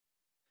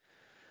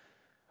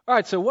All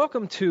right, so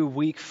welcome to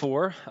week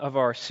 4 of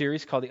our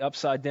series called The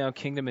Upside Down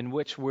Kingdom, in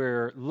which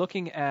we're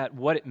looking at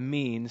what it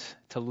means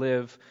to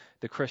live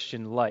the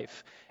Christian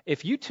life.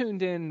 If you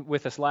tuned in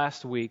with us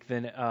last week,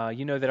 then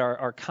you know that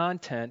our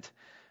content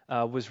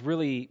was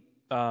really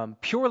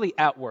purely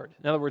outward.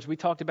 In other words, we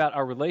talked about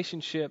our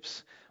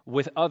relationships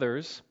with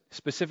others,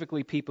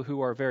 specifically people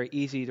who are very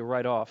easy to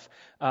write off.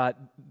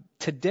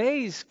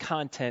 Today's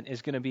content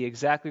is going to be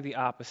exactly the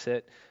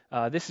opposite.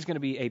 This is going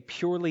to be a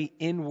purely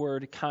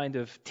inward kind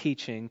of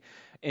teaching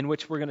in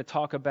which we're going to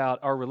talk about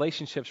our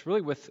relationships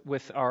really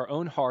with our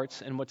own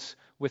hearts and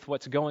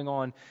what's going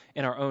on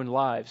in our own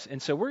lives.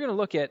 And so we're going to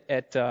look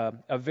at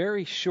a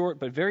very short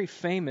but very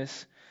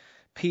famous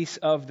piece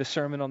of the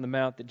Sermon on the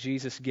Mount that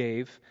Jesus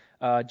gave,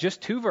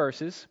 just 2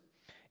 verses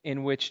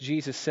in which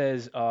Jesus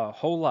says a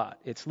whole lot.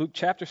 It's Luke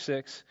chapter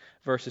 6,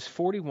 verses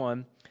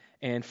 41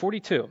 and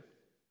 42.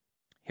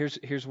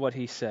 Here's what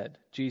he said.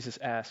 Jesus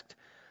asked,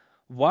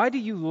 "Why do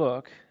you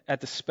look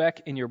at the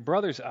speck in your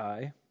brother's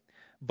eye,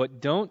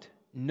 but don't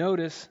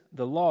notice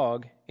the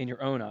log in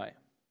your own eye?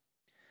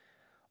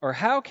 Or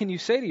how can you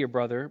say to your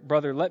brother,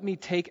 'Brother, let me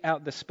take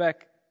out the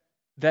speck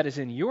that is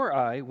in your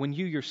eye,' when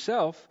you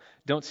yourself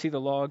don't see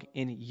the log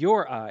in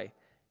your eye?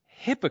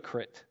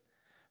 Hypocrite!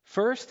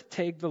 First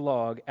take the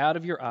log out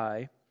of your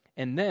eye,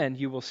 and then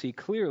you will see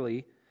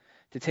clearly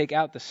to take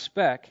out the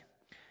speck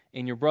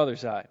in your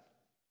brother's eye."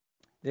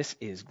 This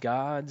is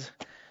God's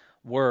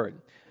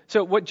word.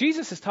 So what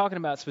Jesus is talking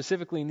about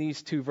specifically in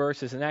these 2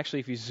 verses, and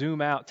actually if you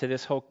zoom out to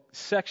this whole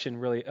section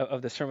really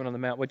of the Sermon on the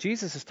Mount, what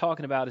Jesus is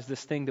talking about is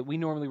this thing that we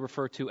normally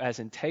refer to as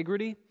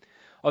integrity,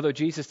 although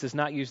Jesus does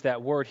not use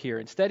that word here.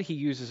 Instead, he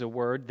uses a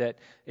word that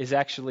is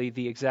actually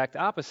the exact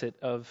opposite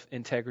of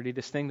integrity,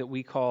 this thing that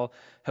we call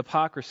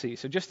hypocrisy.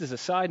 So just as a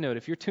side note,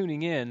 if you're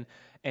tuning in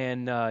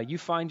and you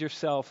find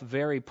yourself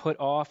very put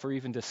off or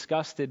even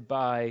disgusted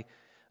by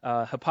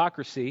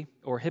hypocrisy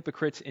or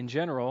hypocrites in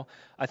general,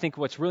 I think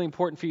what's really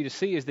important for you to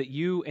see is that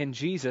you and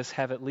Jesus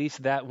have at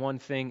least that one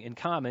thing in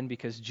common,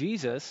 because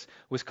Jesus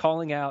was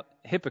calling out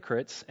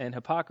hypocrites and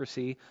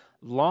hypocrisy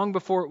long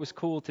before it was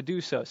cool to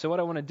do so. So what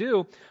I want to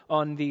do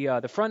on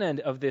the front end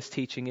of this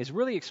teaching is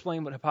really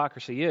explain what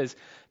hypocrisy is,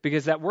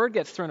 because that word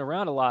gets thrown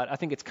around a lot. I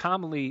think it's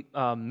commonly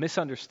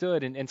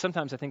misunderstood, and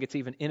sometimes I think it's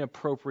even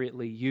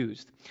inappropriately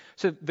used.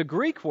 So the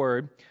Greek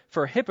word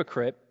for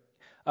hypocrite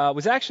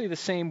was actually the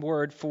same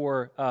word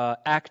for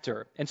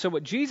actor. And so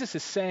what Jesus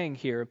is saying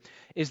here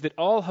is that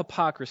all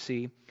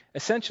hypocrisy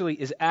essentially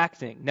is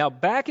acting. Now,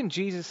 back in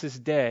Jesus'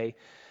 day,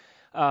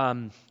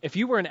 if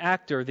you were an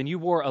actor, then you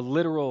wore a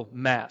literal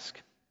mask.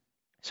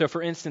 So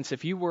for instance,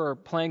 if you were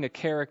playing a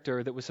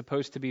character that was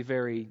supposed to be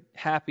very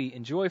happy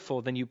and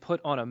joyful, then you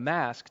put on a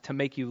mask to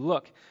make you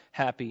look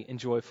happy and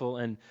joyful.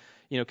 And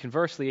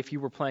conversely, if you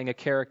were playing a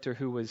character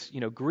who was,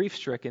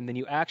 grief-stricken, then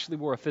you actually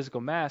wore a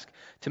physical mask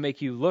to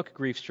make you look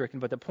grief-stricken.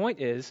 But the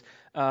point is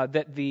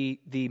that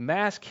the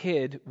mask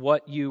hid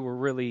what you were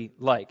really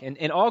like.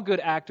 And all good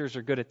actors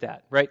are good at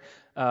that, right?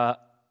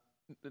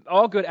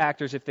 All good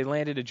actors, if they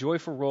landed a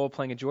joyful role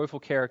playing a joyful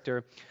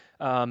character,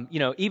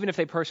 even if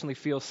they personally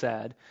feel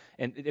sad,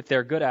 and if they're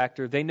a good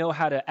actor, they know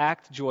how to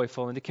act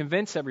joyful and to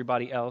convince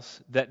everybody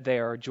else that they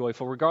are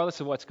joyful,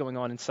 regardless of what's going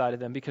on inside of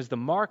them. Because the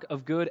mark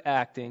of good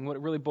acting, what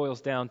it really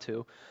boils down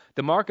to,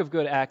 the mark of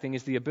good acting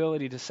is the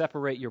ability to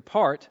separate your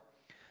part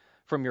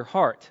from your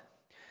heart.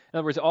 In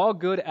other words, all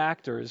good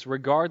actors,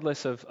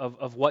 regardless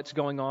of what's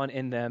going on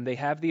in them, they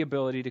have the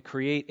ability to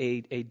create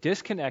a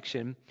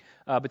disconnection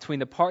between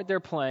the part they're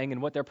playing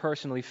and what they're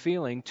personally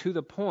feeling, to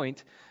the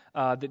point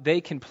that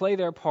they can play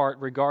their part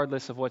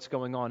regardless of what's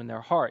going on in their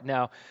heart.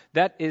 Now,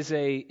 it's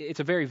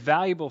a very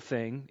valuable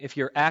thing if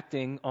you're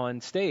acting on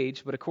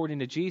stage, but according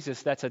to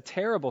Jesus, that's a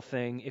terrible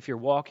thing if you're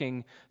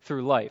walking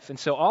through life. And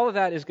so all of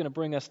that is going to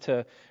bring us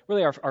to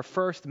really our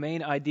first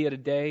main idea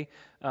today.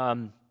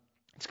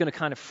 It's going to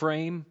kind of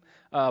frame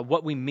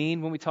what we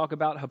mean when we talk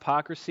about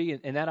hypocrisy,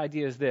 and that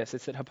idea is this.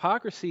 It's that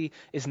hypocrisy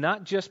is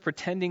not just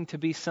pretending to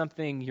be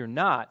something you're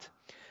not,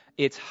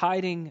 it's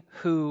hiding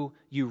who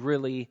you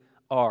really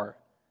are.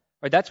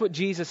 Right, that's what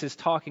Jesus is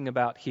talking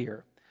about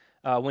here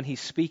when he's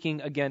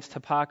speaking against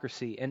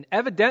hypocrisy. And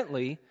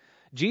evidently,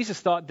 Jesus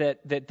thought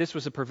that this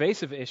was a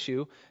pervasive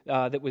issue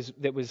that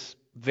was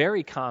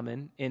very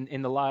common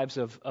in the lives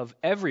of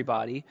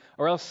everybody,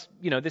 or else,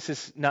 this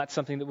is not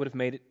something that would have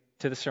made it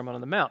to the Sermon on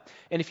the Mount.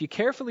 And if you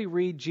carefully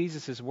read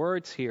Jesus'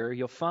 words here,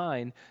 you'll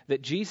find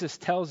that Jesus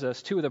tells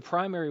us 2 of the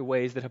primary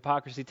ways that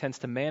hypocrisy tends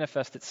to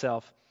manifest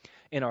itself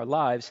in our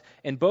lives,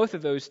 and both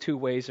of those 2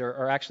 ways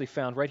are actually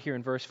found right here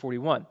in verse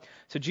 41.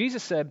 So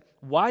Jesus said,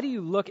 "Why do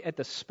you look at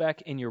the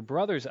speck in your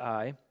brother's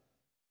eye,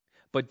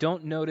 but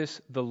don't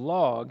notice the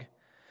log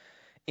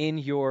in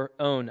your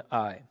own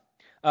eye?"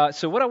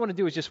 So what I want to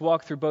do is just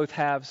walk through both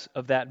halves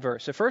of that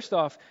verse. So first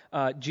off,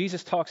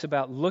 Jesus talks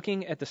about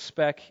looking at the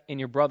speck in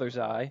your brother's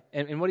eye,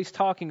 and what he's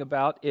talking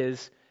about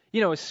is,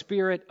 a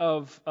spirit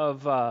of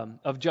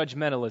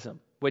judgmentalism,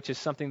 which is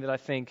something that I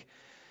think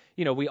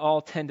we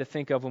all tend to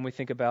think of when we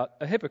think about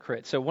a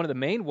hypocrite. So one of the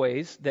main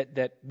ways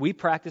that we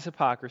practice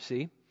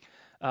hypocrisy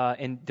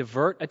and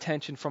divert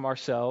attention from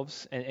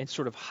ourselves and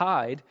sort of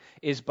hide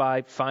is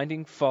by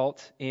finding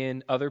fault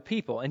in other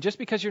people. And just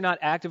because you're not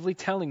actively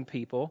telling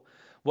people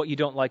what you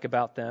don't like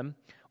about them,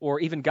 or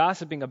even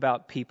gossiping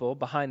about people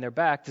behind their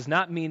back, does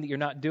not mean that you're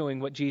not doing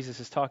what Jesus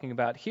is talking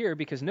about here,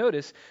 because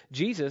notice,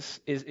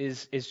 Jesus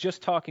is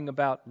just talking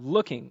about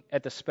looking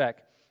at the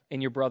speck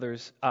in your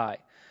brother's eye.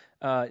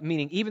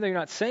 Meaning, even though you're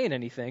not saying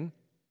anything,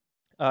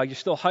 you're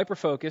still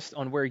hyper-focused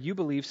on where you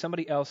believe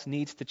somebody else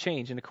needs to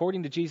change. And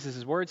according to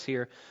Jesus' words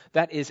here,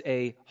 that is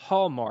a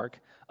hallmark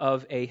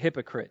of a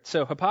hypocrite.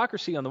 So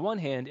hypocrisy, on the one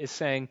hand, is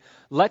saying,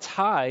 let's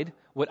hide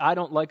what I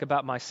don't like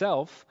about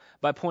myself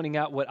by pointing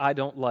out what I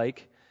don't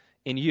like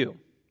in you.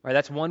 Right?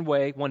 That's one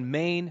way, one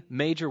main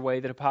major way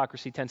that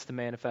hypocrisy tends to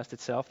manifest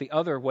itself. The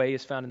other way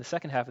is found in the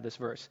second half of this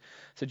verse.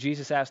 So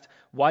Jesus asked,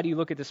 why do you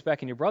look at the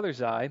speck in your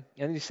brother's eye? And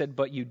then he said,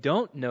 but you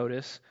don't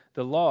notice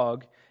the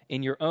log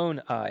in your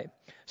own eye.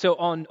 So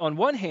on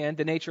one hand,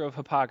 the nature of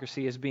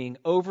hypocrisy is being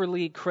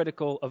overly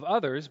critical of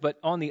others, but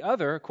on the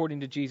other, according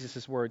to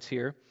Jesus' words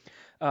here,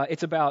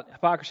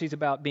 hypocrisy is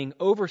about being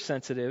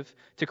oversensitive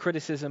to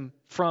criticism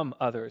from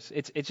others.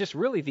 It's just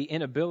really the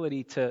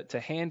inability to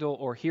handle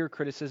or hear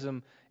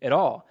criticism at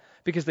all.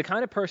 Because the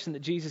kind of person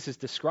that Jesus is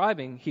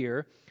describing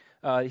here,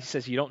 he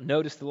says you don't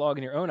notice the log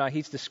in your own eye.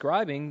 He's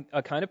describing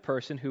a kind of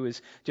person who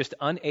is just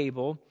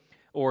unable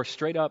or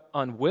straight up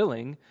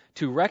unwilling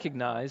to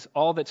recognize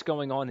all that's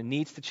going on and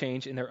needs to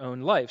change in their own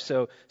life.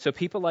 So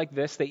people like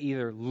this, they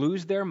either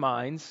lose their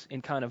minds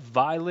in kind of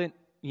violent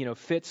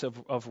fits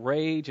of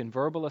rage and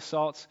verbal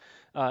assaults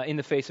in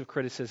the face of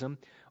criticism,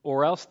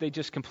 or else they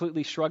just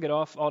completely shrug it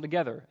off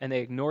altogether, and they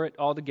ignore it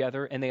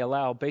altogether, and they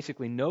allow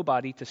basically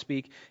nobody to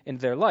speak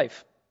into their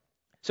life.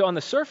 So on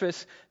the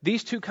surface,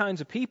 these two kinds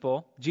of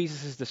people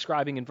Jesus is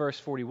describing in verse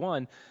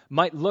 41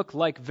 might look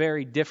like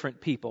very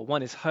different people.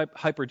 One is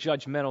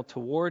hyper-judgmental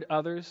toward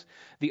others.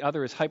 The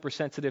other is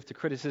hypersensitive to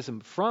criticism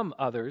from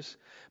others.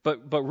 But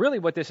really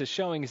what this is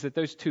showing is that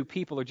those two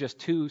people are just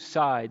two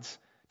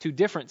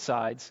different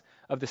sides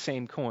of the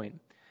same coin.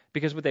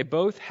 Because what they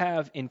both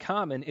have in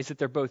common is that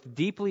they're both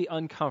deeply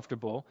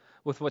uncomfortable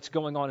with what's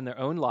going on in their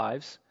own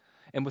lives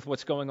and with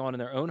what's going on in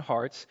their own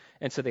hearts,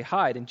 and so they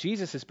hide. And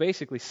Jesus is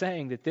basically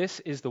saying that this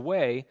is the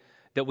way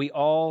that we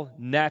all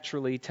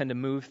naturally tend to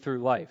move through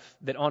life.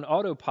 That on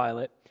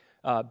autopilot,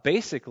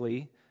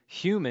 basically,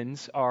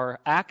 humans are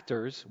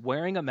actors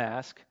wearing a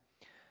mask,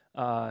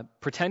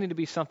 pretending to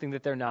be something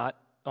that they're not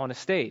on a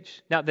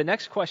stage. Now, the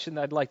next question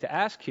that I'd like to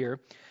ask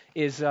here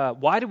is,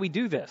 why do we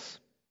do this?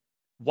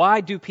 Why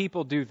do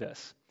people do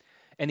this?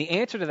 And the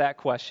answer to that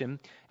question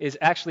is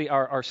actually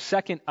our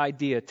second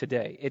idea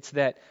today. It's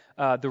that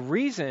the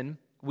reason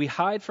we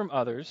hide from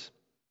others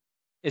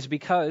is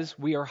because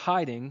we are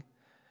hiding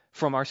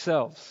from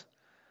ourselves.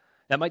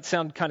 That might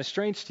sound kind of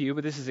strange to you,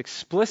 but this is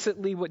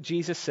explicitly what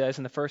Jesus says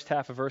in the first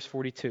half of verse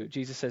 42.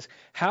 Jesus says,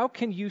 how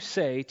can you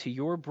say to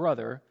your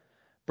brother,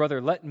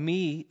 let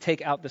me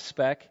take out the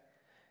speck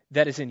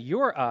that is in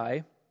your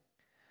eye,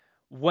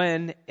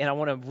 when, and I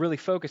want to really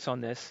focus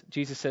on this,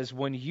 Jesus says,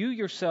 when you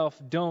yourself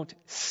don't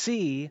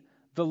see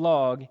the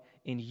log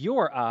in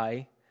your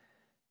eye,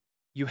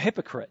 you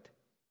hypocrite.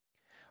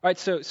 All right,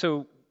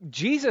 so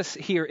Jesus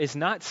here is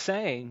not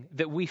saying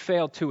that we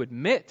fail to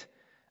admit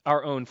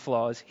our own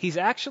flaws. He's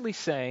actually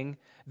saying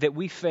that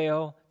we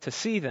fail to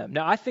see them.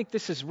 Now, I think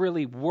this is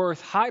really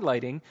worth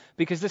highlighting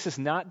because this is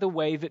not the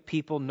way that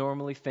people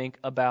normally think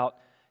about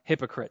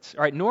hypocrites.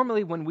 All right,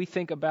 normally when we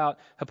think about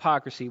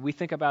hypocrisy, we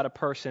think about a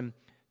person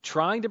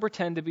trying to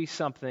pretend to be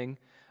something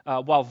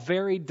while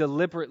very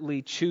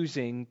deliberately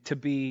choosing to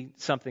be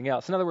something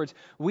else. In other words,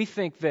 we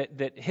think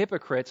that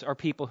hypocrites are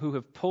people who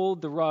have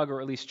pulled the rug, or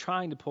at least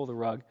trying to pull the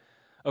rug,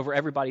 over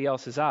everybody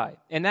else's eye.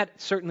 And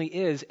that certainly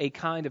is a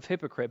kind of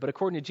hypocrite. But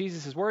according to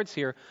Jesus' words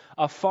here,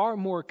 a far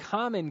more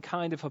common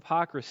kind of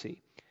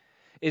hypocrisy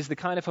is the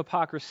kind of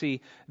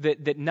hypocrisy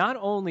that not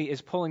only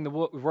is pulling the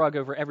rug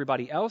over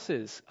everybody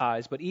else's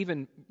eyes, but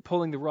even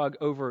pulling the rug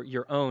over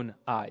your own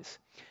eyes.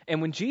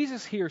 And when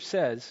Jesus here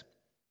says,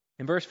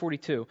 in verse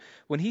 42,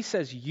 when he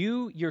says,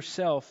 you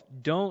yourself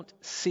don't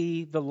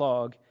see the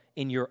log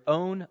in your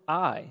own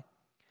eye,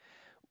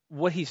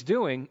 what he's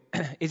doing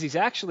is he's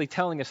actually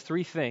telling us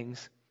three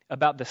things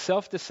about the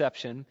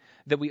self-deception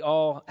that we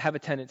all have a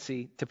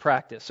tendency to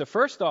practice. So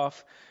first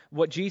off,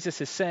 what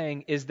Jesus is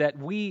saying is that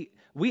we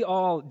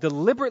all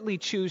deliberately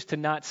choose to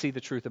not see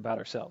the truth about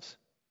ourselves.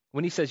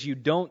 When he says you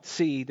don't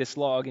see this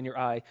log in your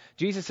eye,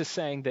 Jesus is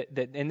saying that,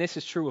 and this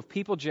is true of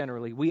people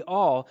generally, we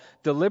all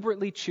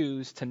deliberately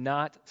choose to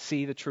not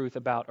see the truth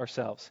about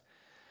ourselves.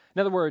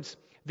 In other words,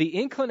 the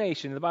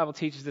inclination, the Bible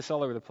teaches this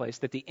all over the place,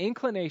 that the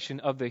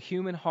inclination of the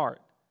human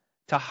heart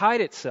to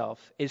hide itself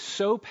is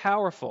so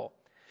powerful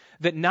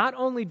that not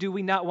only do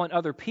we not want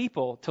other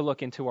people to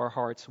look into our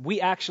hearts,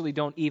 we actually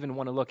don't even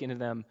want to look into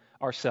them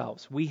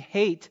ourselves. We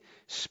hate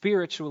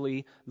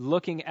spiritually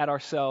looking at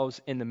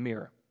ourselves in the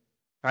mirror.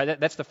 All right,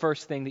 that's the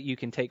first thing that you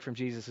can take from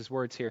Jesus'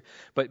 words here.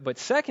 But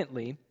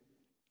secondly,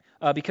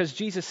 because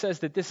Jesus says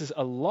that this is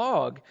a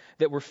log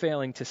that we're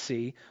failing to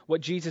see,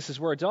 what Jesus'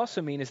 words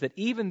also mean is that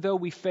even though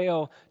we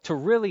fail to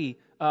really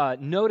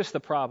notice the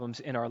problems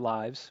in our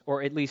lives,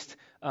 or at least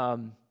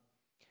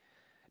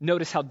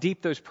notice how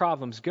deep those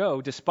problems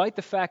go, despite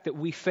the fact that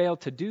we fail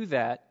to do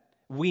that,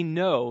 we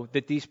know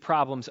that these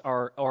problems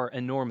are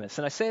enormous.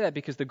 And I say that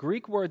because the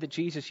Greek word that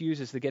Jesus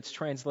uses that gets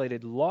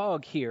translated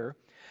log here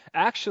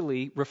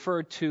actually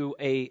referred to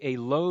a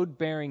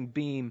load-bearing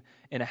beam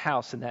in a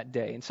house in that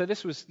day. And so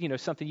this was,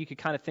 something you could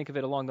kind of think of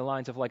it along the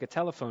lines of like a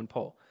telephone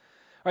pole.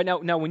 All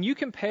right, now when you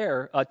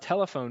compare a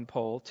telephone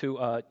pole to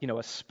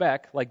a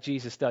speck like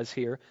Jesus does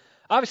here,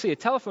 obviously a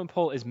telephone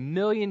pole is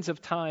millions of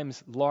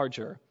times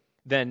larger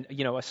than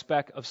a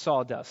speck of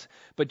sawdust.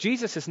 But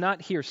Jesus is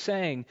not here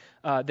saying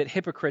that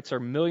hypocrites are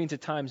millions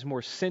of times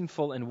more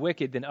sinful and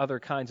wicked than other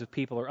kinds of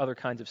people or other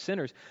kinds of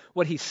sinners.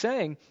 What he's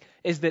saying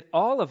is that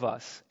all of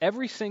us,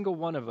 every single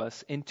one of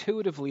us,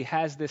 intuitively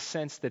has this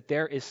sense that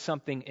there is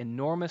something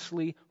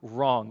enormously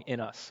wrong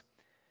in us.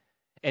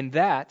 And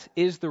that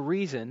is the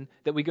reason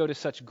that we go to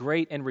such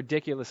great and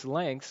ridiculous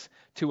lengths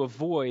to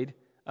avoid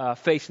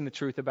facing the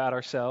truth about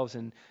ourselves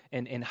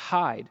and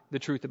hide the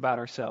truth about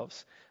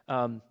ourselves.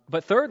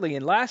 But thirdly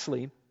and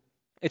lastly,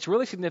 it's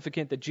really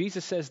significant that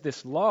Jesus says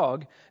this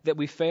log that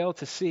we fail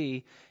to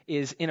see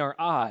is in our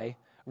eye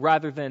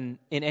rather than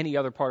in any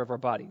other part of our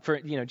body.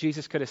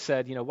 Jesus could have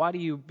said, why do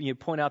you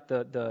point out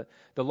the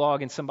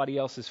log in somebody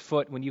else's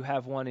foot when you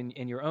have one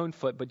in your own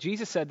foot? But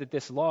Jesus said that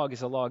this log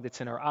is a log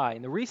that's in our eye.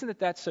 And the reason that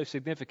that's so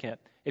significant,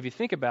 if you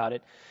think about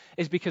it,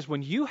 is because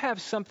when you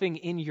have something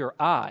in your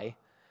eye,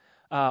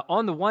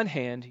 on the one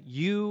hand,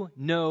 you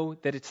know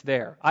that it's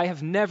there. I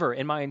have never,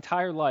 in my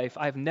entire life,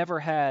 I've never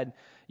had,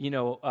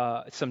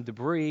 some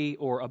debris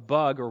or a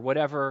bug or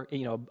whatever,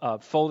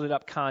 folded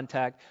up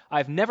contact.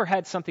 I've never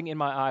had something in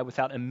my eye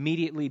without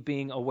immediately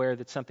being aware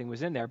that something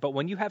was in there. But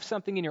when you have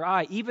something in your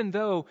eye, even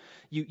though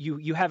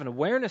you have an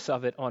awareness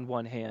of it on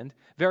one hand,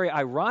 very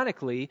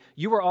ironically,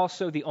 you are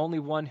also the only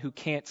one who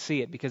can't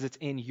see it because it's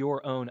in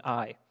your own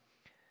eye.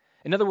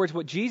 In other words,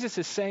 what Jesus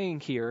is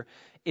saying here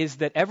is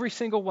that every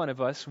single one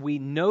of us, we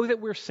know that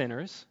we're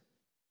sinners,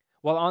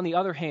 while on the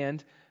other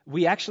hand,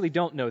 we actually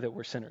don't know that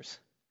we're sinners.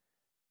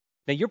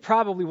 Now, you're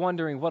probably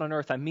wondering what on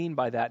earth I mean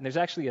by that, and there's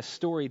actually a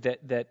story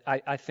that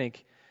I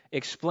think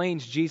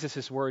explains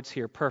Jesus' words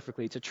here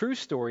perfectly. It's a true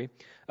story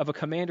of a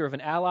commander of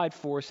an Allied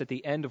force at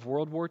the end of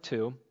World War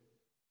II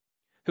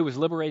who was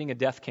liberating a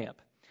death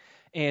camp.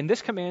 And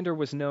this commander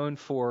was known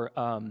for,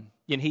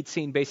 he'd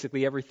seen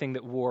basically everything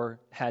that war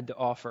had to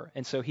offer.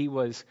 And so he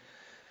was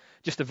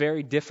just a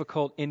very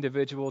difficult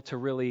individual to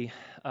really,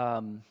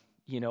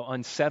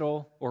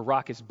 unsettle or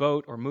rock his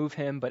boat or move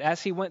him. But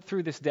as he went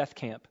through this death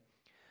camp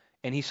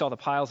and he saw the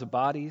piles of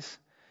bodies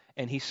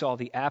and he saw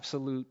the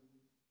absolute,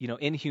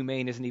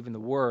 inhumane isn't even the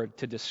word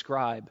to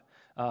describe,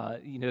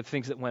 the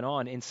things that went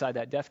on inside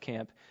that death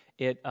camp,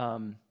 it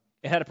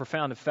had a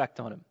profound effect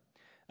on him.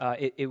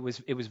 It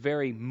was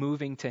very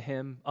moving to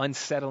him,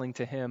 unsettling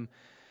to him,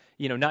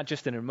 not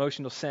just in an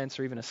emotional sense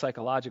or even a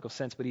psychological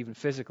sense, but even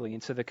physically.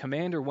 And so the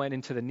commander went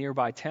into the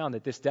nearby town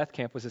that this death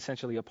camp was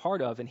essentially a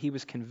part of, and he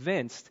was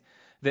convinced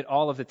that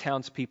all of the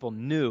townspeople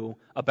knew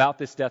about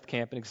this death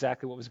camp and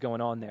exactly what was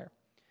going on there.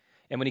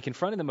 And when he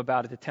confronted them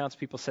about it, the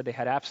townspeople said they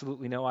had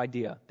absolutely no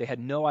idea. They had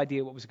no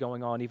idea what was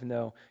going on, even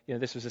though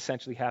this was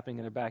essentially happening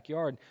in their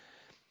backyard.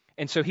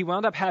 And so he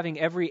wound up having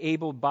every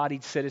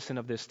able-bodied citizen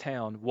of this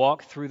town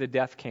walk through the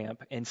death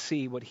camp and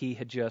see what he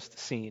had just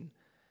seen.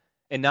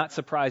 And not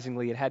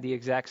surprisingly, it had the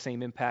exact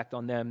same impact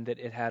on them that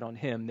it had on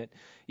him, that,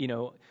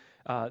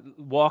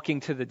 walking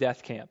to the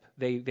death camp,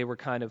 they were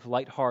kind of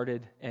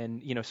lighthearted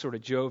and, sort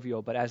of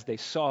jovial. But as they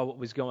saw what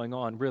was going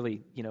on,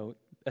 really,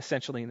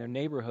 essentially in their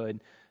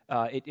neighborhood,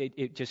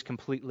 it just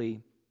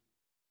completely,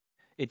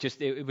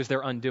 it was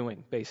their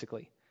undoing,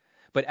 basically.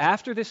 But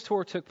after this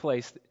tour took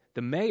place,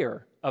 the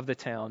mayor of the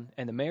town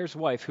and the mayor's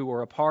wife, who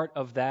were a part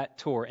of that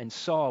tour and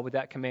saw what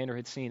that commander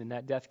had seen in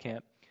that death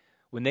camp,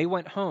 when they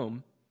went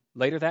home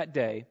later that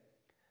day,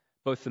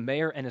 both the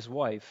mayor and his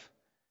wife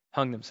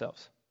hung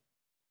themselves.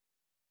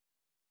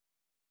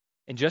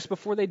 And just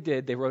before they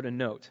did, they wrote a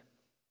note.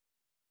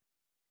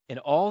 And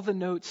all the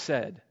note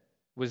said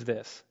was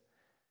this.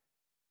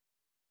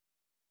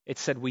 It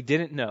said, "We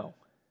didn't know,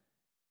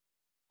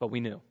 but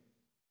we knew.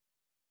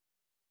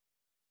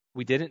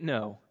 We didn't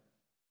know,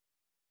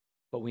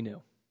 but we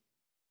knew."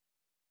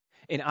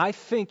 And I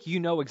think you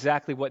know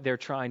exactly what they're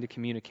trying to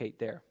communicate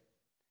there.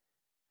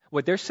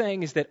 What they're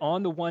saying is that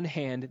on the one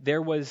hand,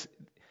 there was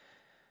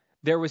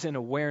an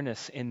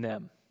awareness in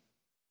them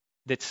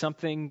that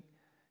something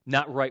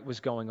not right was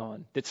going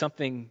on, that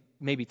something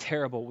maybe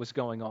terrible was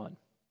going on.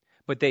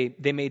 But they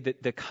made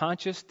the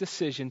conscious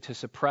decision to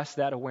suppress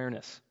that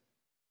awareness,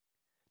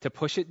 to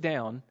push it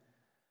down,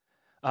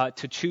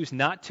 to choose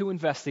not to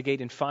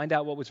investigate and find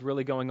out what was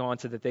really going on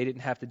so that they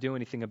didn't have to do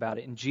anything about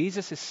it. And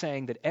Jesus is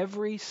saying that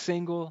every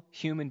single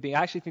human being,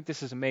 I actually think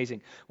this is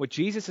amazing. What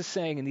Jesus is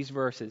saying in these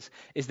verses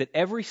is that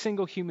every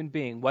single human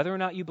being, whether or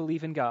not you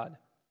believe in God,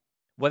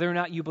 Whether or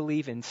not you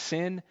believe in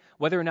sin,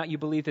 whether or not you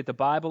believe that the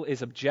Bible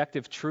is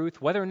objective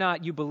truth, whether or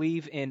not you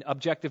believe in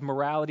objective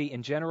morality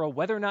in general,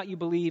 whether or not you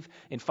believe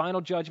in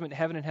final judgment,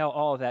 heaven and hell,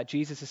 all of that,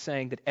 Jesus is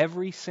saying that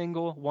every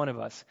single one of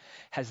us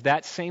has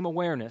that same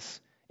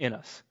awareness in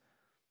us.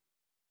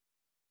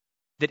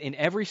 That in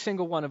every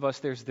single one of us,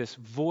 there's this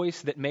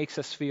voice that makes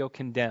us feel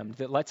condemned,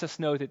 that lets us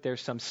know that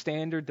there's some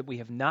standard that we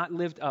have not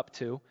lived up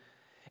to.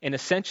 And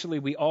essentially,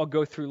 we all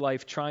go through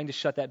life trying to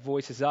shut that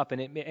voices up.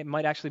 And it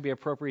might actually be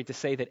appropriate to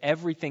say that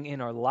everything in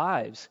our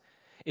lives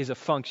is a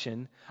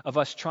function of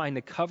us trying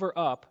to cover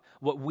up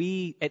what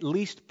we at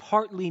least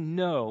partly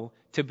know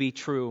to be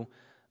true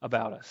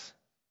about us.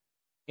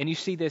 And you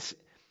see this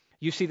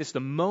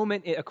the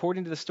moment,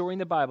 according to the story in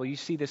the Bible, you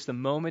see this the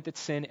moment that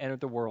sin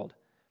entered the world.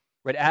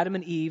 Right, Adam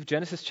and Eve,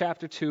 Genesis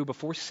chapter 2,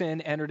 before sin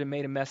entered and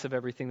made a mess of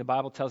everything, the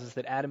Bible tells us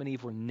that Adam and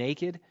Eve were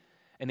naked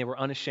and they were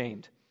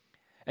unashamed.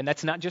 And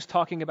that's not just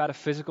talking about a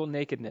physical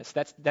nakedness.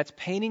 That's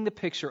painting the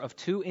picture of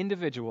two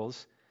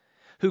individuals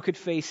who could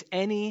face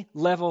any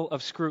level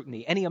of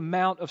scrutiny, any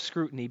amount of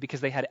scrutiny, because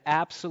they had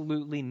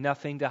absolutely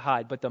nothing to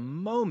hide. But the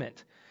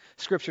moment,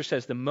 Scripture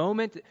says, the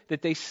moment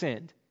that they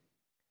sinned,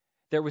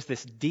 there was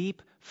this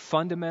deep,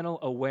 fundamental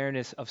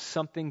awareness of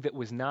something that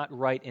was not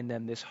right in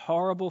them, this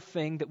horrible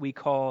thing that we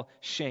call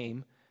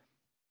shame.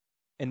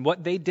 And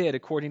what they did,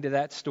 according to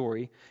that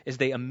story, is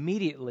they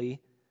immediately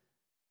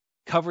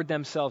covered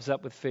themselves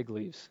up with fig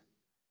leaves.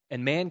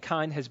 And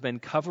mankind has been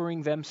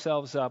covering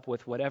themselves up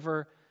with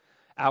whatever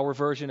our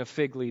version of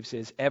fig leaves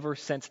is ever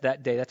since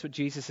that day. That's what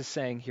Jesus is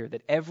saying here,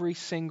 that every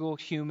single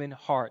human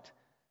heart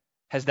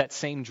has that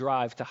same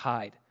drive to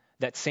hide.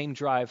 That same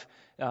drive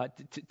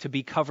to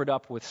be covered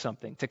up with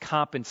something, to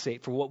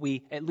compensate for what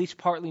we at least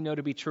partly know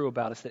to be true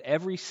about us, that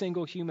every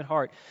single human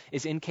heart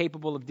is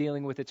incapable of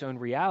dealing with its own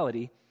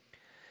reality,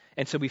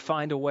 and so we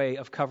find a way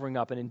of covering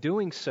up. And in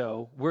doing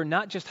so, we're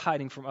not just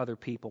hiding from other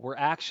people, we're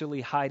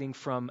actually hiding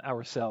from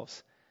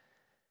ourselves.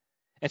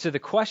 And so the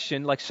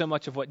question, like so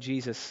much of what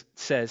Jesus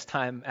says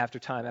time after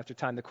time after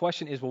time, the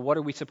question is, well, what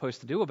are we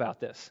supposed to do about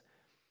this?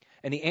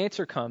 And the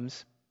answer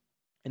comes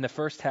in the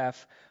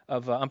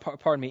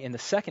in the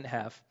second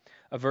half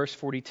of verse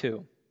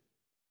 42,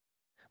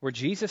 where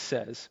Jesus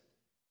says,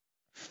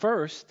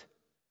 first,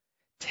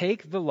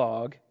 take the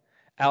log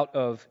out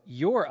of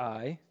your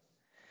eye,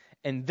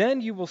 and then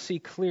you will see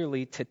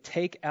clearly to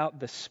take out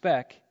the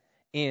speck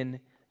in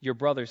your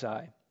brother's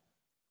eye.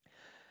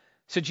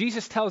 So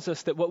Jesus tells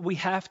us that what we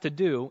have to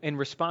do in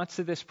response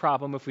to this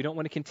problem, if we don't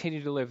want to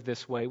continue to live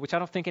this way, which I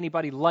don't think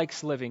anybody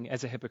likes living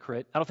as a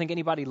hypocrite. I don't think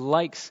anybody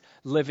likes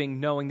living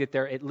knowing that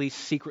they're at least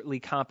secretly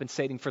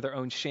compensating for their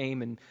own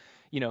shame and,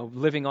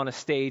 living on a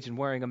stage and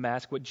wearing a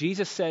mask. What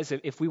Jesus says,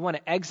 if we want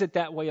to exit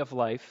that way of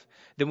life,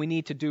 then we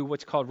need to do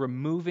what's called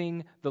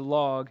removing the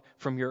log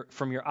from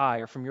your eye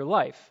or from your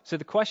life. So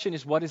the question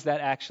is, what does that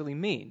actually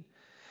mean?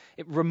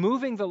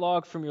 Removing the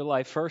log from your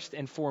life, first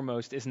and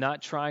foremost, is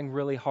not trying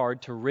really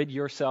hard to rid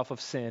yourself of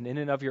sin in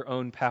and of your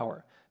own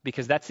power,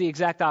 because that's the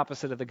exact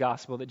opposite of the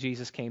gospel that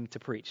Jesus came to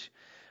preach.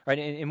 Right?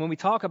 And when we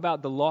talk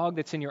about the log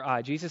that's in your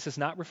eye, Jesus is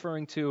not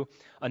referring to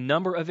a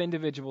number of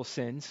individual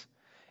sins.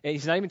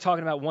 He's not even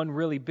talking about one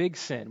really big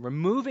sin.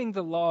 Removing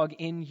the log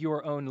in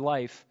your own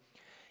life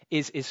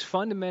is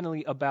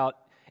fundamentally about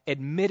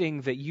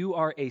admitting that you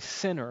are a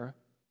sinner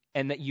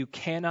and that you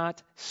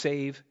cannot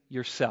save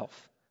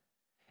yourself.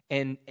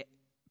 And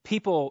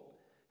people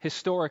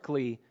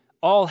historically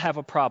all have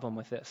a problem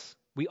with this.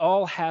 We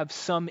all have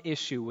some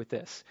issue with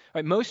this.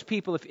 Right? Most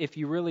people, if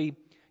you really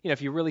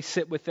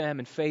sit with them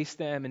and face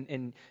them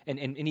and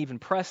even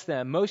press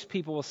them, most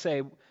people will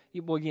say,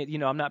 well,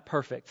 I'm not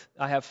perfect.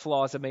 I have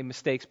flaws. I've made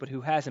mistakes, but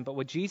who hasn't? But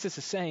what Jesus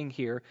is saying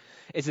here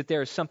is that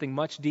there is something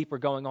much deeper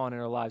going on in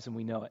our lives than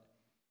we know it.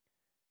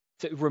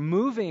 So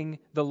removing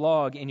the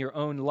log in your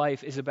own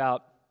life is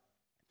about,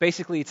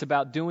 basically, it's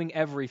about doing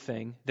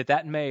everything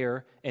that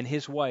mayor and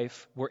his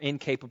wife were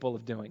incapable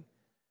of doing.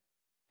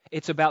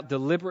 It's about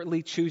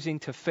deliberately choosing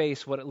to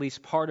face what at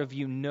least part of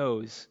you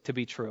knows to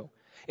be true.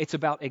 It's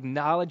about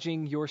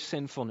acknowledging your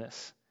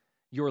sinfulness,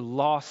 your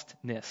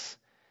lostness,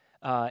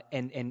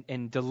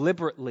 and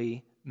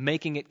deliberately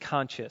making it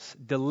conscious,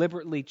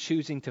 deliberately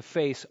choosing to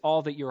face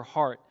all that your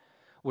heart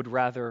would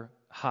rather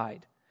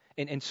hide.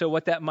 And so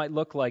what that might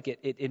look like,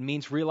 it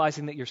means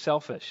realizing that you're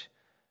selfish.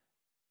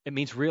 It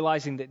means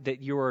realizing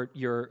that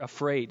you're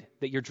afraid,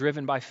 that you're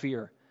driven by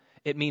fear.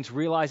 It means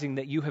realizing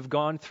that you have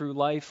gone through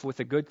life with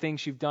the good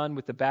things you've done,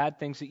 with the bad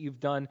things that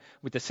you've done,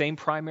 with the same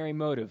primary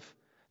motive,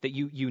 that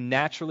you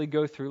naturally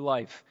go through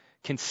life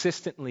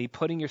consistently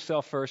putting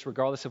yourself first,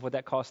 regardless of what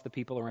that costs the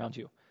people around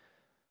you.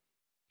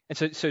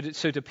 And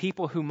so to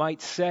people who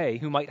might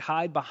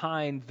hide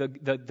behind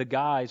the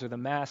guise or the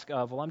mask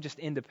of, well, I'm just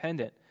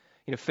independent.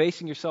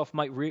 Facing yourself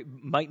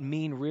might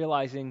mean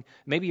realizing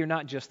maybe you're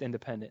not just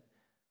independent.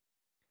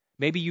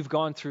 Maybe you've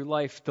gone through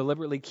life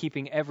deliberately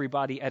keeping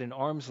everybody at an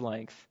arm's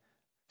length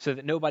so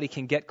that nobody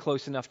can get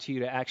close enough to you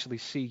to actually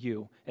see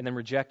you and then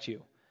reject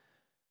you.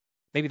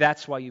 Maybe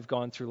that's why you've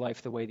gone through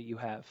life the way that you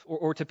have.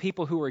 Or to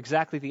people who are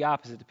exactly the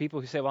opposite, to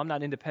people who say, well, I'm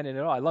not independent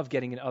at all. I love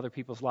getting in other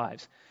people's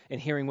lives and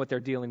hearing what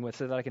they're dealing with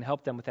so that I can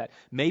help them with that.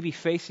 Maybe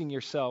facing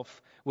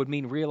yourself would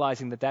mean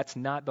realizing that that's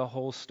not the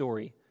whole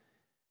story.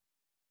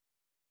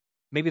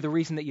 Maybe the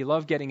reason that you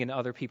love getting in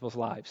other people's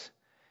lives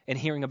and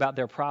hearing about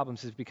their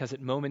problems is because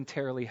it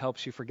momentarily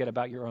helps you forget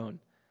about your own.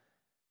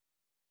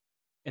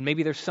 And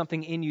maybe there's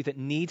something in you that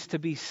needs to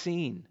be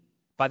seen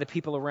by the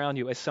people around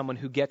you as someone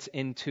who gets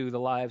into the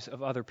lives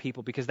of other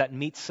people because that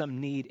meets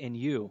some need in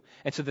you.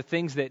 And so the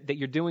things that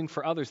you're doing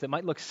for others that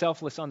might look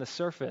selfless on the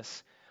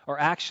surface are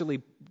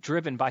actually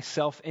driven by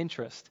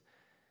self-interest.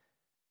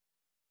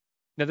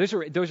 Now, those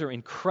are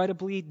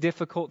incredibly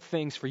difficult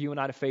things for you and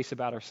I to face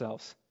about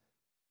ourselves.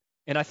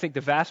 And I think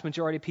the vast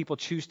majority of people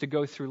choose to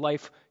go through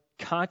life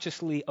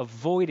consciously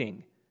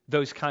avoiding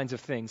those kinds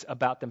of things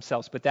about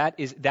themselves. But that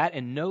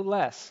and no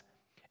less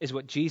is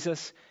what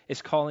Jesus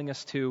is calling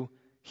us to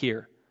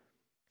here.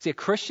 See, a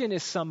Christian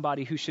is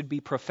somebody who should be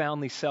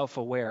profoundly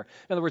self-aware.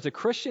 In other words, a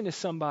Christian is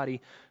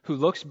somebody who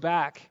looks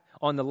back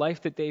on the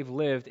life that they've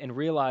lived and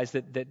realize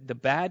that the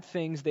bad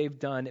things they've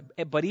done,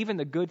 but even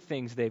the good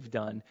things they've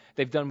done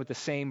with the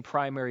same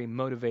primary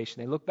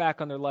motivation. They look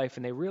back on their life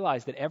and they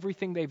realize that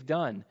everything they've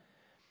done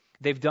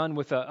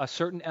with a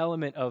certain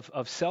element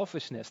of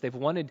selfishness. They've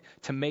wanted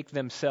to make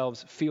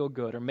themselves feel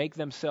good or make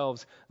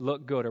themselves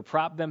look good or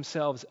prop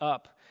themselves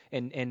up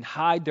and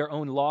hide their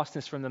own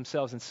lostness from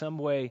themselves in some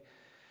way,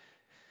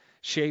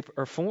 shape,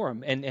 or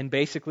form. And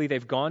basically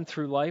they've gone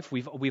through life.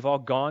 We've all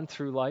gone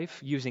through life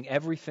using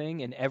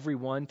everything and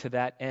everyone to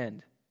that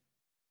end.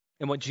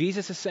 And what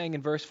Jesus is saying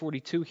in verse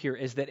 42 here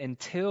is that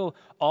until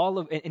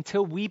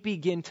we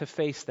begin to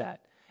face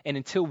that and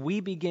until we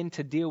begin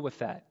to deal with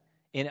that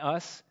in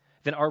us,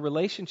 then our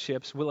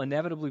relationships will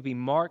inevitably be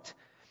marked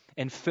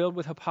and filled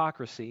with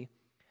hypocrisy.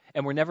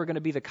 And we're never going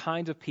to be the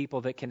kinds of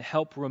people that can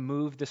help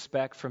remove the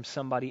speck from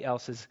somebody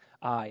else's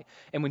eye.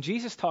 And when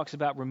Jesus talks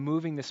about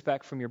removing the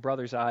speck from your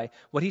brother's eye,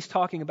 what he's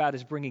talking about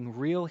is bringing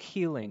real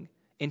healing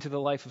into the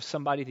life of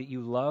somebody that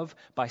you love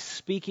by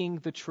speaking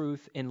the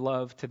truth in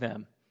love to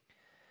them.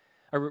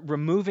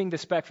 Removing the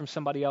speck from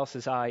somebody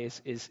else's eye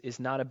is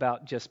not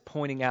about just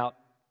pointing out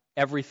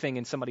everything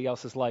in somebody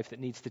else's life that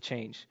needs to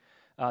change.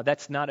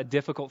 That's not a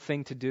difficult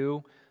thing to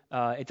do.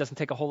 It doesn't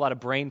take a whole lot of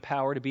brain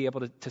power to be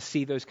able to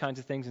see those kinds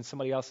of things in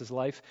somebody else's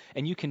life.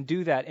 And you can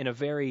do that in a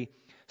very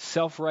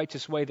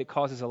self-righteous way that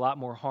causes a lot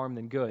more harm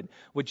than good.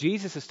 What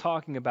Jesus is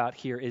talking about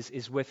here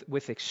is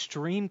with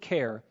extreme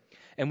care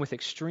and with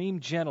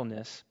extreme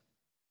gentleness,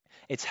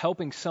 it's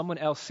helping someone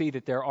else see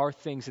that there are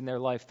things in their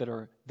life that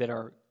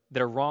are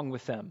wrong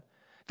with them,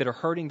 that are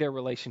hurting their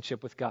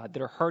relationship with God,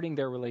 that are hurting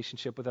their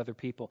relationship with other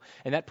people.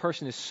 And that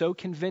person is so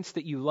convinced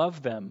that you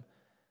love them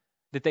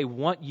that they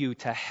want you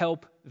to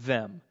help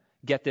them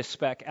get this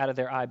speck out of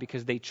their eye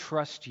because they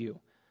trust you.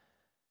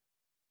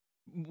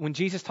 When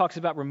Jesus talks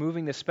about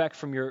removing the speck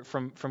from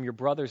your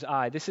brother's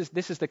eye, this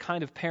is the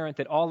kind of parent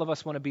that all of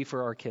us want to be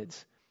for our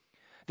kids.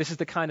 This is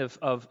the kind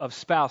of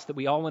spouse that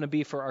we all want to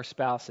be for our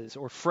spouses,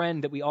 or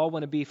friend that we all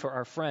want to be for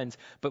our friends.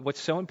 But what's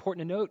so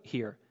important to note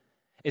here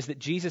is that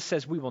Jesus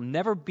says we will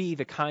never be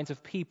the kinds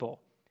of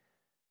people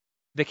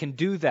that can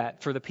do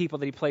that for the people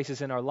that he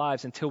places in our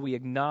lives until we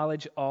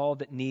acknowledge all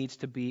that needs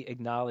to be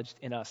acknowledged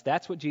in us.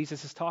 That's what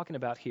Jesus is talking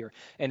about here.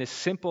 And as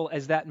simple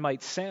as that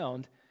might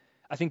sound,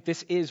 I think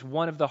this is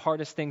one of the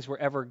hardest things we're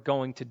ever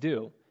going to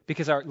do,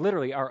 because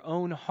literally our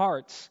own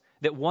hearts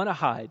that want to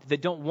hide,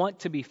 that don't want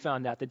to be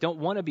found out, that don't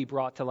want to be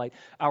brought to light,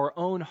 our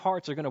own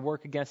hearts are going to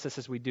work against us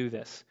as we do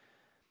this.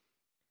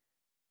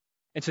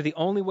 And so the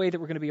only way that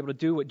we're going to be able to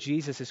do what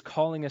Jesus is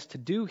calling us to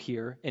do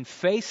here and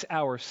face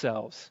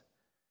ourselves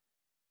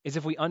is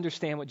if we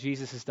understand what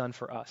Jesus has done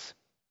for us.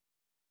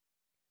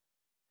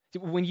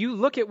 When you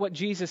look at what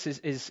Jesus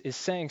is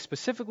saying,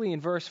 specifically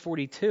in verse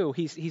 42,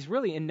 he's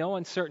really in no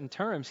uncertain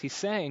terms. He's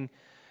saying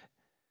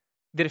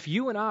that if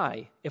you and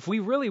I, if we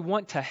really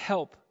want to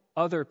help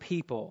other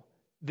people,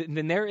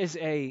 then there is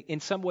in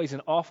some ways,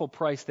 an awful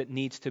price that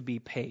needs to be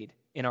paid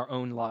in our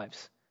own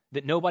lives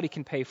that nobody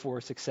can pay for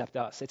us except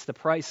us. It's the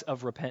price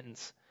of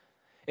repentance.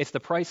 It's the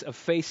price of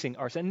facing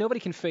our sin. Nobody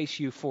can face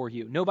you for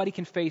you. Nobody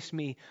can face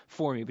me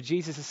for me. But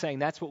Jesus is saying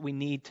that's what we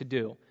need to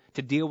do,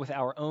 to deal with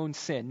our own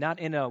sin. Not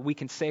in a we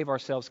can save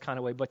ourselves kind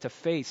of way, but to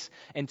face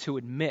and to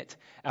admit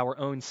our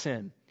own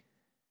sin.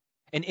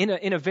 And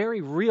in a very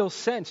real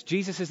sense,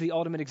 Jesus is the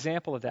ultimate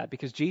example of that,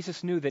 because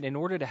Jesus knew that in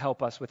order to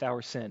help us with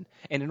our sin,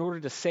 and in order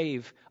to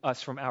save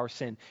us from our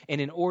sin,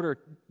 and in order,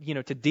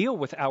 to deal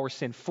with our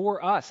sin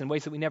for us in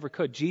ways that we never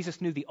could,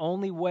 Jesus knew the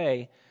only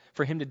way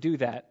for him to do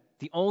that,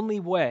 the only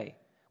way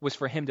was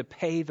for him to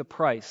pay the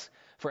price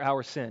for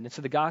our sin. And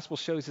so the gospel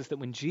shows us that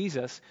when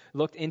Jesus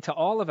looked into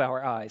all of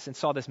our eyes and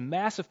saw this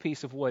massive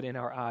piece of wood in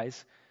our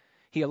eyes,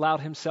 he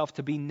allowed himself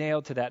to be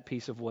nailed to that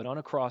piece of wood on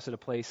a cross at a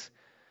place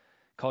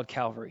called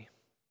Calvary.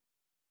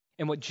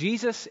 And what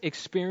Jesus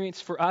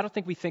experienced I don't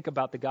think we think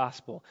about the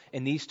gospel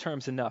in these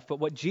terms enough, but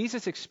what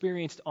Jesus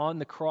experienced on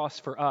the cross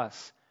for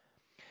us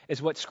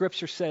is what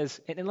Scripture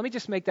says. And let me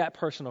just make that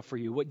personal for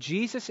you. What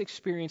Jesus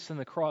experienced on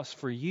the cross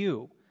for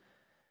you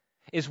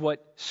is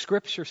what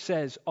Scripture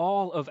says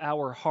all of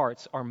our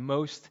hearts are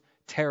most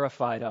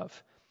terrified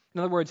of.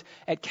 In other words,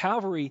 at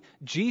Calvary,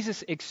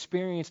 Jesus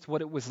experienced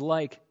what it was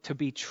like to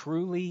be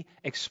truly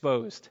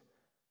exposed.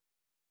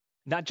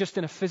 Not just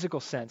in a physical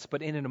sense,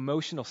 but in an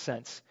emotional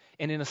sense,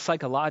 and in a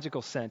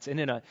psychological sense, and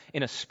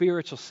in a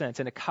spiritual sense,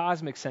 in a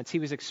cosmic sense. He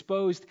was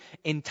exposed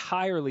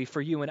entirely for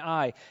you and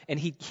I, and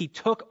he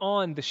took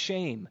on the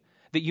shame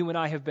that you and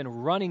I have been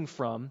running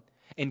from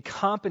and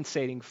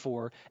compensating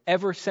for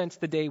ever since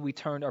the day we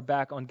turned our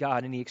back on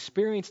God. And he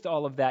experienced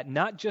all of that,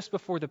 not just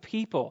before the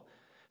people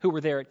who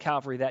were there at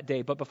Calvary that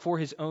day, but before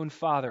his own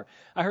Father.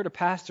 I heard a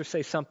pastor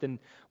say something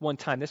one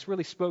time. This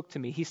really spoke to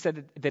me. He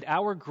said that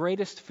our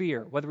greatest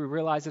fear, whether we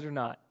realize it or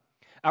not,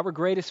 our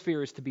greatest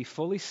fear is to be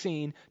fully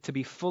seen, to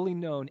be fully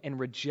known, and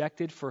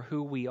rejected for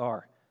who we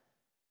are.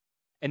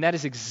 And that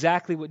is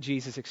exactly what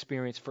Jesus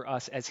experienced for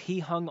us as he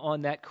hung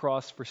on that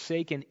cross,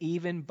 forsaken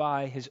even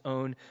by his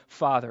own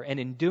Father. And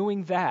in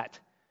doing that,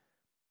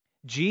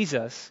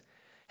 Jesus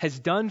has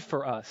done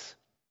for us,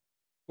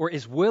 or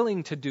is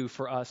willing to do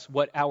for us,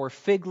 what our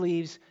fig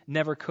leaves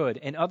never could.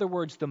 In other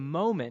words, the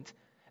moment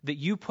that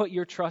you put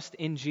your trust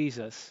in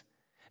Jesus,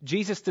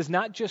 Jesus does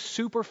not just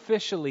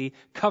superficially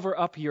cover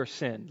up your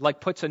sin, like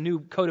puts a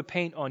new coat of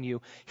paint on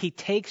you. He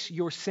takes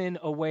your sin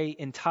away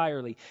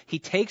entirely. He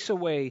takes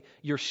away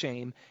your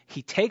shame.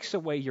 He takes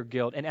away your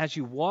guilt. And as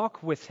you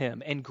walk with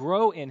him and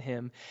grow in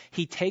him,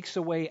 he takes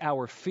away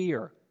our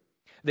fear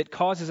that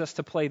causes us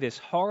to play this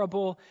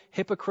horrible,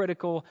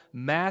 hypocritical,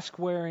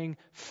 mask-wearing,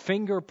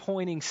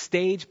 finger-pointing,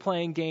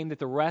 stage-playing game that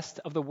the rest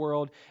of the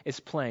world is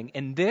playing.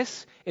 And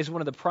this is one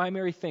of the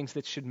primary things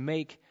that should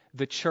make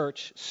the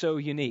church so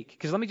unique.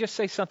 Because let me just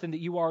say something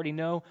that you already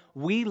know.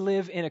 We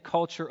live in a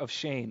culture of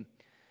shame.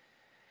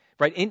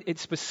 Right?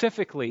 It's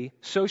specifically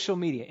social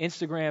media,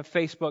 Instagram,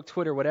 Facebook,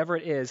 Twitter, whatever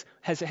it is,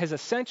 has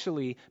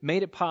essentially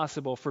made it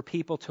possible for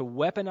people to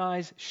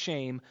weaponize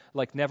shame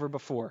like never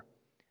before.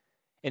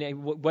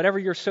 And whatever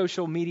your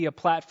social media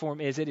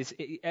platform is,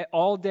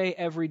 all day,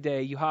 every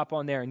day, you hop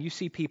on there and you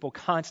see people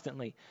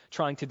constantly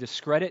trying to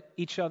discredit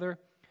each other,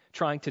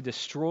 trying to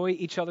destroy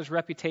each other's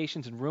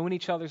reputations and ruin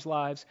each other's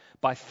lives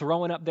by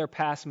throwing up their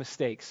past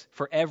mistakes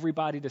for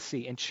everybody to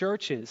see. And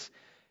churches,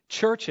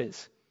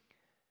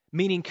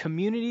 meaning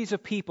communities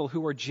of people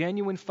who are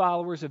genuine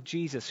followers of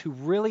Jesus, who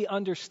really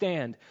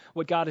understand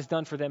what God has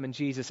done for them in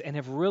Jesus and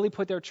have really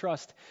put their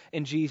trust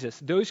in Jesus,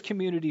 those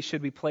communities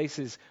should be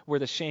places where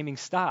the shaming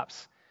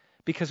stops.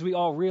 Because we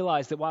all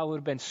realize that while it would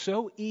have been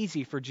so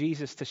easy for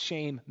Jesus to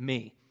shame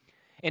me,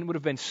 and it would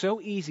have been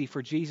so easy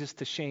for Jesus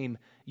to shame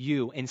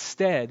you,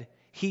 instead,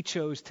 he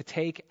chose to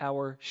take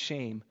our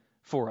shame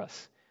for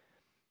us.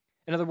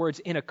 In other words,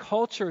 in a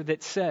culture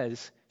that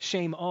says,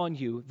 shame on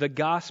you, the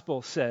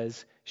gospel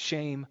says,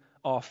 shame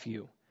off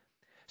you.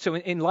 So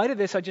in light of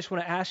this, I just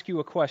want to ask you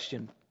a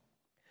question.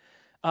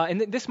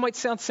 And this might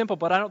sound simple,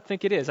 but I don't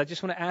think it is. I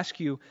just want to ask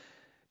you,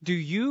 do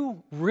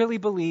you really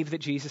believe that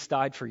Jesus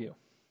died for you?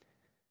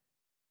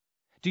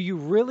 Do you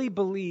really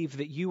believe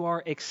that you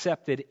are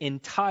accepted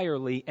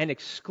entirely and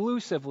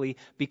exclusively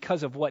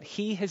because of what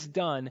he has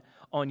done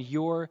on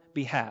your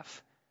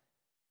behalf?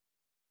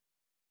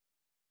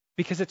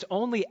 Because it's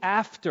only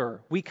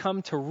after we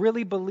come to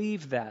really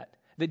believe that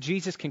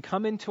Jesus can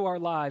come into our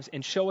lives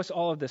and show us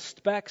all of the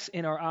specks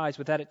in our eyes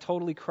without it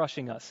totally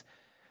crushing us.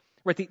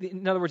 Right?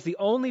 In other words, the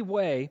only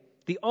way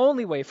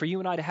for you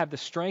and I to have the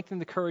strength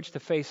and the courage to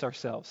face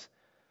ourselves,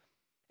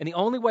 and the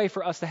only way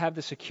for us to have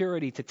the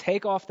security to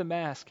take off the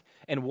mask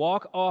and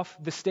walk off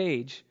the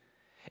stage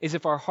is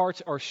if our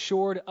hearts are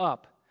shored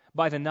up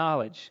by the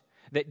knowledge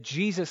that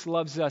Jesus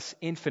loves us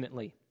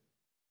infinitely,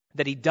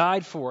 that he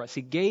died for us.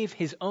 He gave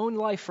his own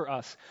life for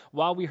us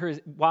while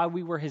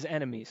we were his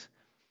enemies.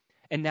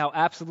 And now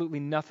absolutely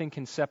nothing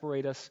can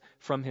separate us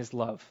from his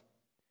love.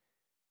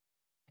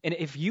 And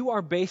if you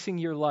are basing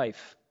your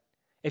life,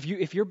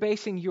 if you're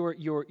basing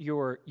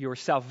your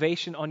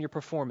salvation on your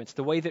performance,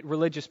 the way that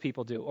religious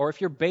people do, or if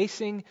you're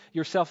basing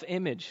your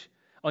self-image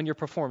on your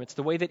performance,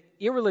 the way that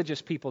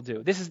irreligious people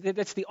do,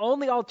 that's the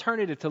only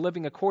alternative to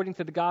living according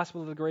to the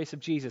gospel of the grace of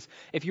Jesus.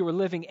 If you were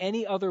living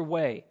any other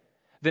way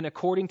than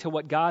according to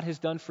what God has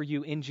done for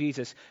you in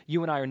Jesus,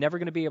 you and I are never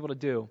going to be able to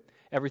do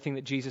everything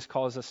that Jesus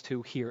calls us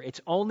to here.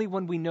 It's only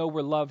when we know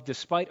we're loved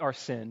despite our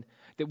sin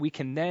that we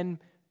can then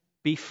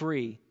be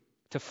free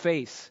to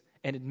face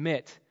and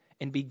admit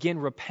and begin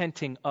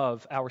repenting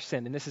of our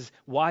sin. And this is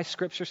why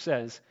Scripture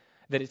says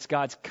that it's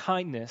God's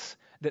kindness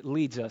that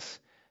leads us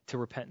to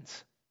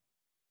repentance.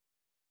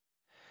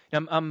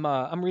 Now,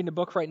 I'm reading a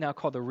book right now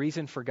called The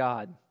Reason for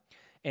God.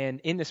 And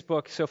in this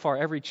book, so far,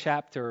 every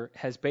chapter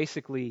has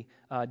basically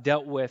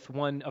dealt with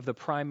one of the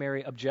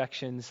primary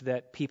objections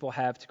that people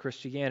have to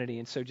Christianity.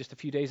 And so just a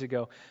few days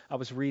ago, I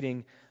was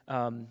reading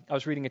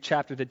a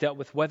chapter that dealt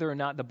with whether or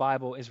not the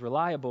Bible is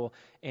reliable.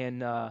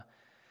 And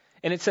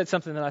it said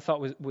something that I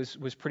thought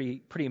was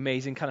pretty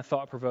amazing, kind of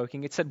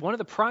thought-provoking. It said one of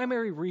the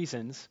primary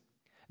reasons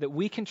that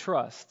we can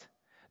trust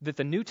that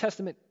the New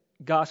Testament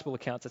gospel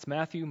accounts, that's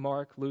Matthew,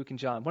 Mark, Luke, and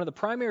John, one of the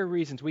primary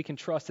reasons we can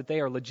trust that they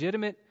are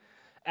legitimate,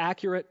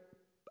 accurate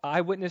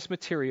eyewitness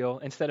material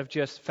instead of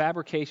just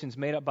fabrications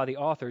made up by the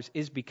authors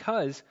is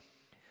because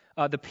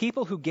the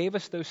people who gave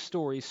us those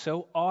stories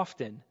so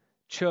often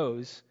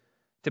chose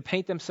to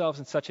paint themselves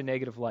in such a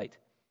negative light.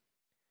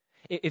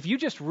 If you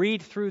just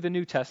read through the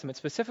New Testament,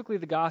 specifically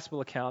the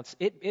gospel accounts,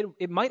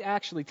 it might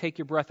actually take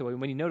your breath away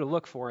when you know to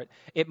look for it.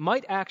 It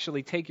might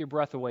actually take your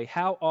breath away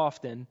how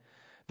often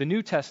the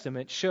New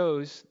Testament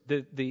shows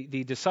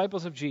the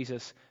disciples of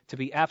Jesus to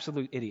be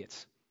absolute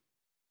idiots.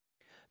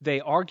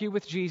 They argue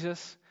with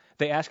Jesus.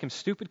 They ask him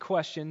stupid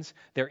questions.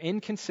 They're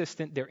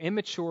inconsistent. They're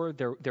immature.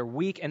 They're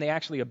weak, and they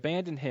actually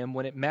abandon him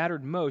when it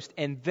mattered most.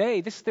 And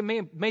this is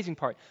the amazing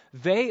part,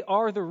 they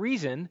are the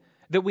reason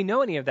that we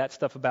know any of that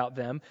stuff about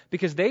them,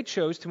 because they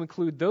chose to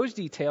include those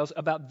details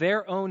about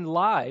their own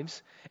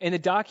lives in the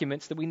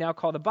documents that we now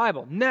call the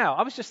Bible. Now,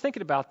 I was just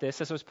thinking about this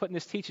as I was putting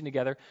this teaching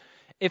together.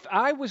 If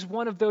I was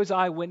one of those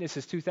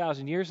eyewitnesses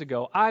 2,000 years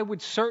ago, I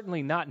would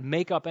certainly not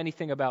make up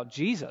anything about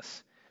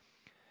Jesus.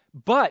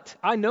 But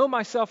I know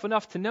myself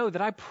enough to know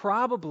that I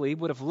probably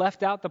would have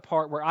left out the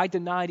part where I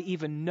denied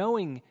even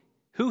knowing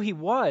who he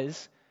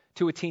was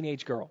to a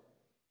teenage girl.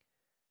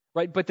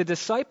 Right? But the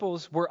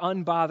disciples were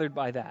unbothered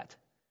by that.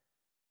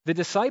 The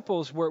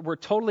disciples were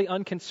totally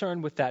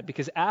unconcerned with that,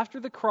 because after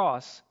the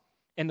cross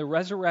and the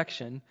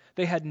resurrection,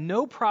 they had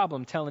no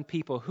problem telling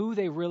people who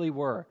they really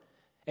were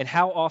and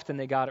how often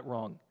they got it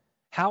wrong,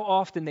 how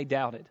often they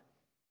doubted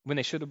when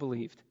they should have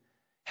believed,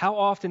 how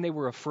often they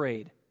were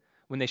afraid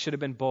when they should have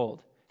been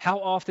bold, how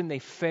often they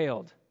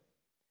failed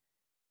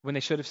when they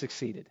should have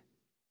succeeded.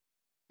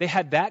 They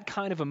had that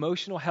kind of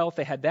emotional health.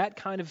 They had that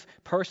kind of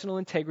personal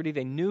integrity.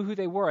 They knew who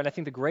they were. And I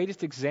think the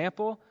greatest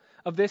example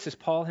of this is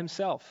Paul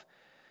himself.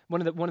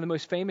 One of the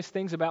most famous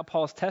things about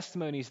Paul's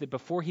testimony is that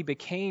before he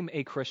became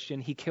a Christian,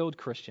 he killed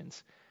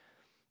Christians.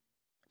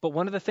 But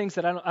one of the things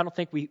that I don't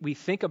think we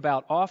think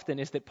about often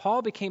is that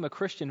Paul became a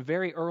Christian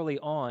very early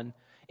on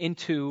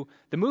into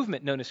the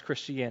movement known as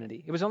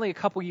Christianity. It was only a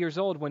couple years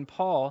old when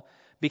Paul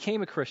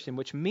became a Christian,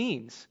 which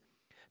means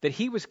that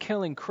he was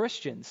killing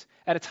Christians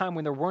at a time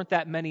when there weren't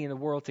that many in the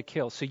world to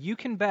kill. So you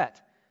can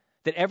bet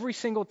that every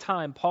single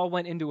time Paul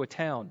went into a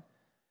town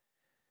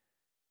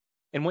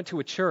and went to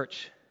a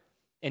church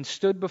and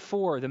stood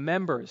before the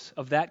members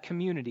of that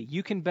community,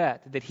 you can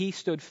bet that he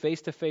stood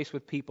face to face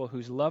with people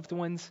whose loved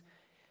ones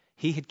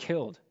he had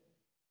killed.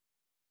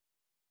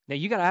 Now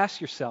you got to ask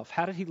yourself,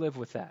 how did he live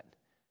with that?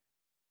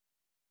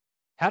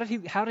 How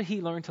did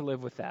he learn to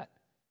live with that?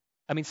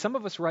 I mean, some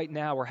of us right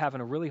now are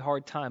having a really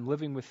hard time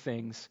living with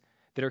things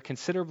that are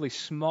considerably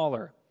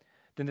smaller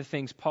than the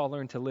things Paul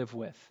learned to live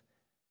with.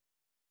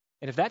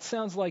 And if that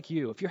sounds like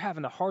you, if you're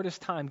having the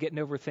hardest time getting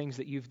over things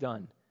that you've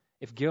done,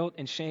 if guilt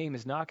and shame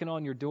is knocking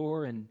on your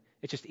door and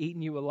it's just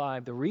eating you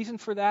alive, the reason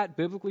for that,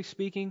 biblically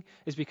speaking,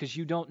 is because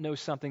you don't know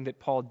something that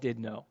Paul did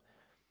know.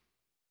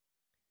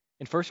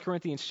 In 1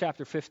 Corinthians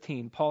chapter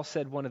 15, Paul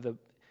said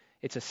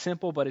it's a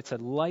simple, but it's a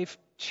life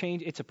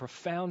change, it's a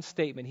profound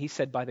statement. He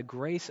said, by the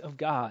grace of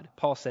God,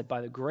 Paul said,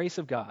 by the grace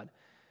of God,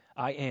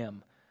 I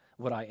am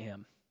what I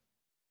am.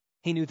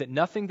 He knew that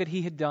nothing that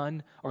he had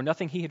done or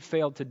nothing he had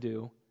failed to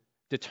do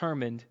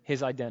determined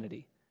his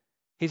identity.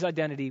 His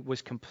identity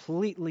was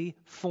completely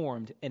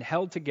formed and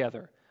held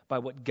together by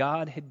what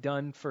God had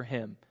done for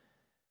him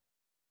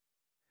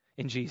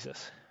in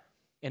Jesus.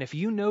 And if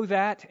you know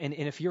that, and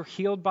if you're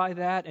healed by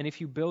that, and if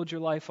you build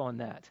your life on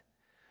that,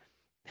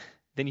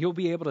 then you'll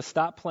be able to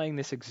stop playing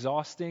this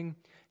exhausting,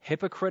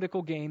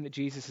 hypocritical game that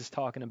Jesus is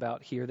talking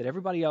about here, that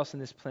everybody else on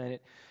this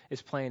planet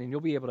is playing, and you'll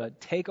be able to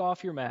take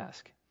off your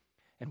mask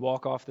and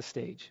walk off the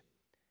stage.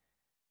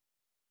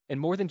 And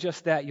more than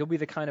just that, you'll be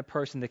the kind of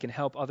person that can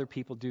help other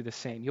people do the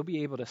same. You'll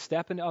be able to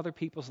step into other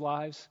people's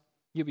lives.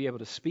 You'll be able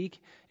to speak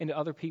into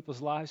other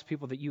people's lives,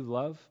 people that you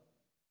love.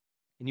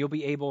 And you'll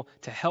be able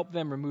to help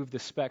them remove the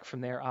speck from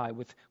their eye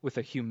with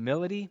a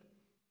humility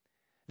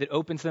that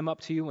opens them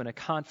up to you and a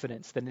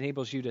confidence that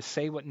enables you to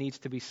say what needs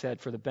to be said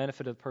for the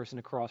benefit of the person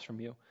across from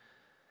you.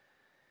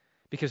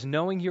 Because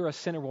knowing you're a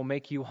sinner will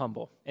make you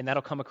humble, and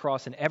that'll come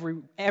across in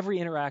every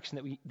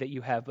interaction that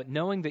you have. But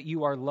knowing that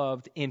you are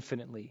loved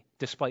infinitely,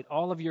 despite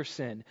all of your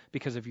sin,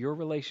 because of your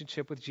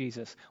relationship with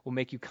Jesus, will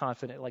make you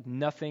confident like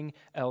nothing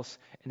else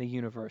in the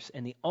universe.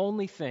 And the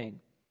only thing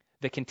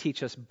that can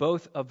teach us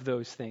both of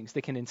those things,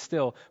 that can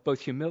instill both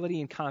humility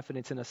and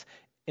confidence in us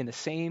in the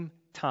same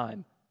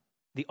time,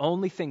 the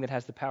only thing that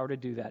has the power to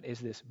do that is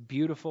this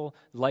beautiful,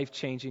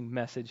 life-changing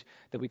message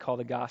that we call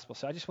the gospel.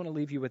 So I just want to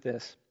leave you with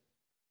this.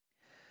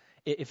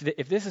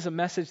 If this is a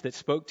message that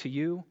spoke to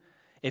you,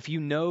 if you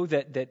know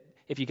that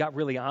if you got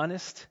really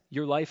honest,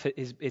 your life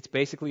it's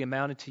basically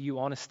amounted to you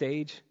on a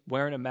stage,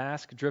 wearing a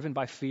mask, driven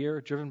by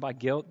fear, driven by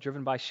guilt,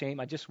 driven by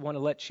shame, I just want to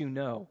let you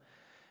know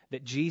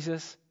that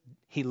Jesus,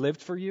 he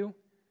lived for you,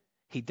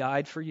 he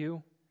died for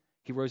you,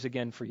 he rose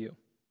again for you.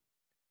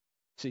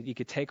 So you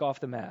could take off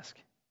the mask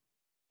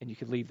and you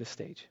could leave the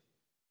stage.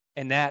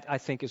 And that, I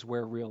think, is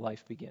where real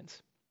life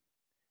begins.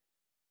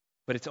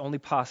 But it's only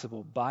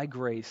possible by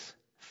grace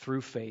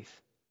through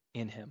faith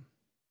in him.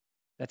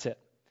 That's it.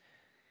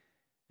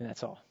 And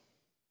that's all.